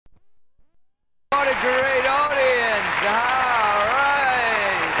a great audience. All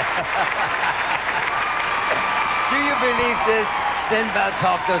right. Do you believe this? Sinbad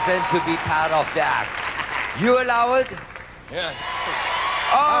talked us in to be part of the act. You allow it? Yes.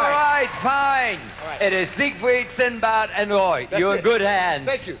 All right, fine. All right. It is Siegfried, Sinbad, and Roy. You're in good hands.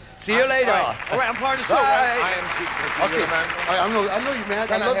 Thank you. See you later. All right, I'm part of the show, Bye. right? I am Siegfried. Okay. You remember? I know you, man.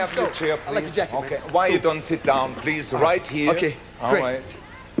 Can I love have the show. your chair, please? I like the jacket, Okay. man. Why you don't sit down, please? Right here. Okay, All great. right.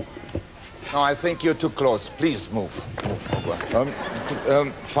 No, I think you're too close. Please move. Move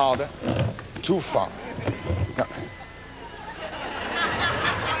over. Farther. Too far.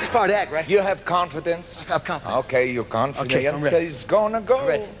 It's part of the act, right? You have confidence? I have confidence. Okay, you're confident. Okay, I'm ready. It's gonna go.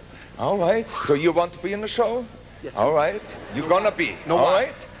 Ready. All right. So you want to be in the show? Yes. All right. You're gonna be. No All why.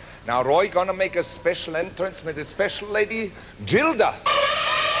 right. Now Roy gonna make a special entrance with a special lady, Gilda.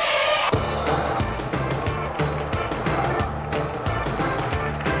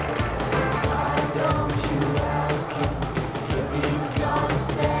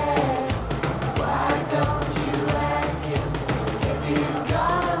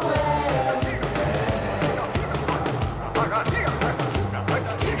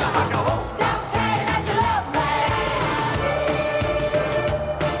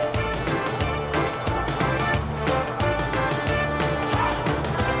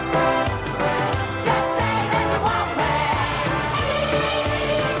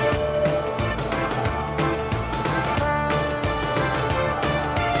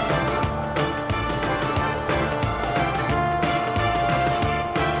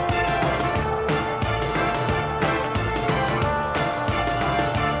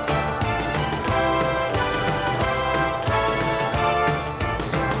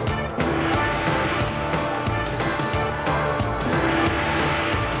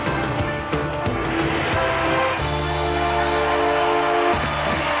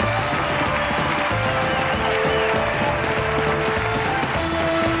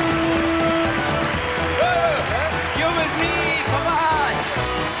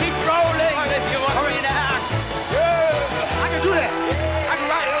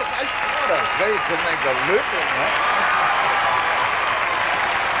 To make a living, huh?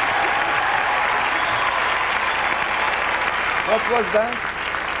 What was that?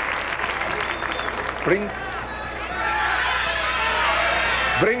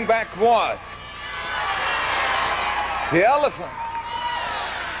 Bring back what? The elephant.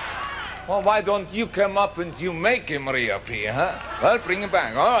 Well, why don't you come up and you make him reappear, huh? Well, bring him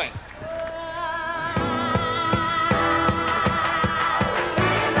back, all right.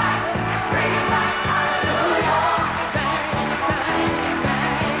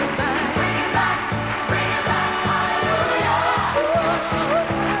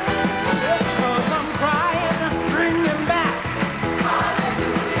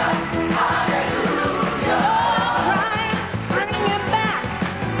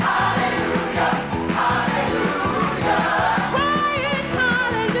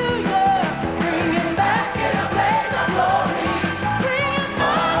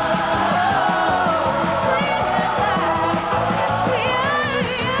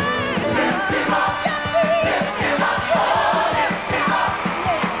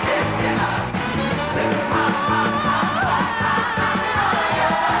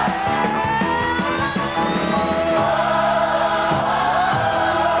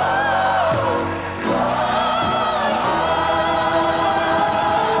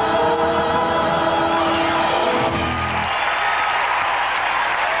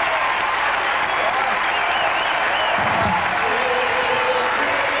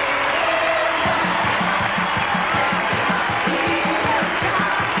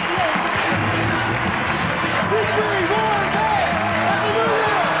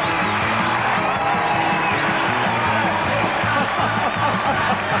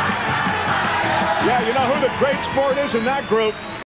 Yeah, you know who the great sport is in that group?